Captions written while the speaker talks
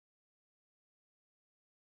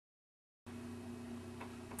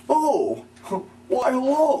Oh, why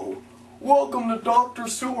hello. Welcome to Dr.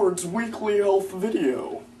 Seward's weekly health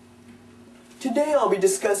video. Today I'll be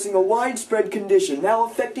discussing a widespread condition now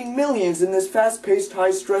affecting millions in this fast-paced,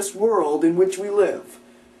 high-stress world in which we live.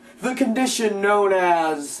 The condition known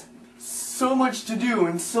as so much to do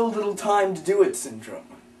and so little time to do it syndrome.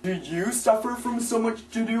 Do you suffer from so much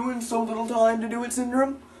to do and so little time to do it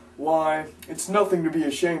syndrome? Why, it's nothing to be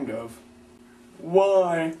ashamed of.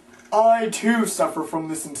 Why, I too suffer from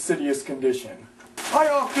this insidious condition. I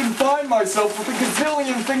often find myself with a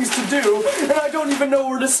gazillion things to do, and I don't even know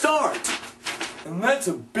where to start. And that's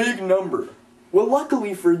a big number. Well,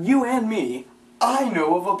 luckily for you and me, I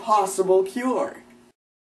know of a possible cure.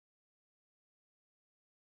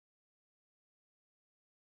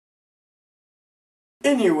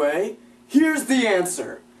 Anyway, here's the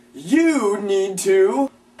answer. You need to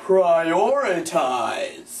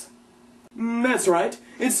prioritize. That's right.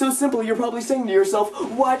 It's so simple you're probably saying to yourself,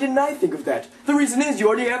 why didn't I think of that? The reason is you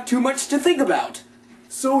already have too much to think about.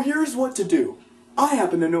 So here's what to do. I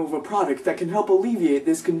happen to know of a product that can help alleviate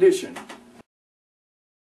this condition.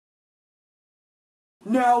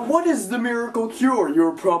 Now, what is the miracle cure,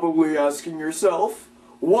 you're probably asking yourself?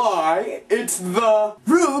 Why, it's the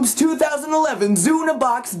Rubin's 2011 Zuna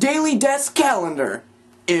Box Daily Desk Calendar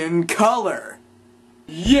in color.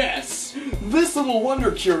 Yes! This little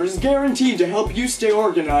wonder cure is guaranteed to help you stay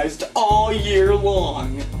organized all year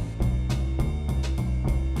long.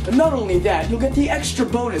 And not only that, you'll get the extra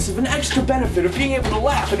bonus of an extra benefit of being able to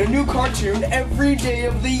laugh at a new cartoon every day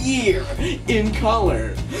of the year in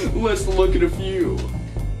color. Let's look at a few.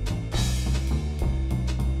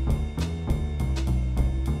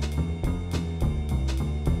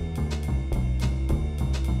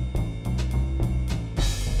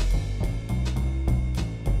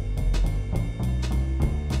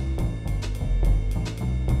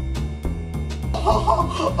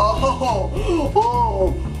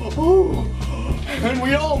 And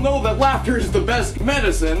we all know that laughter is the best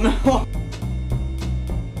medicine.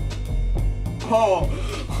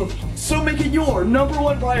 So make it your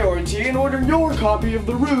 #1 priority and order your copy of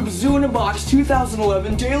the Rubin's Zuna Box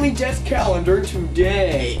 2011 Daily Desk Calendar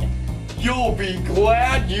today. You'll be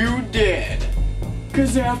glad you did.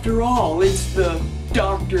 'Cause after all, it's the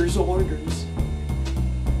doctor's orders.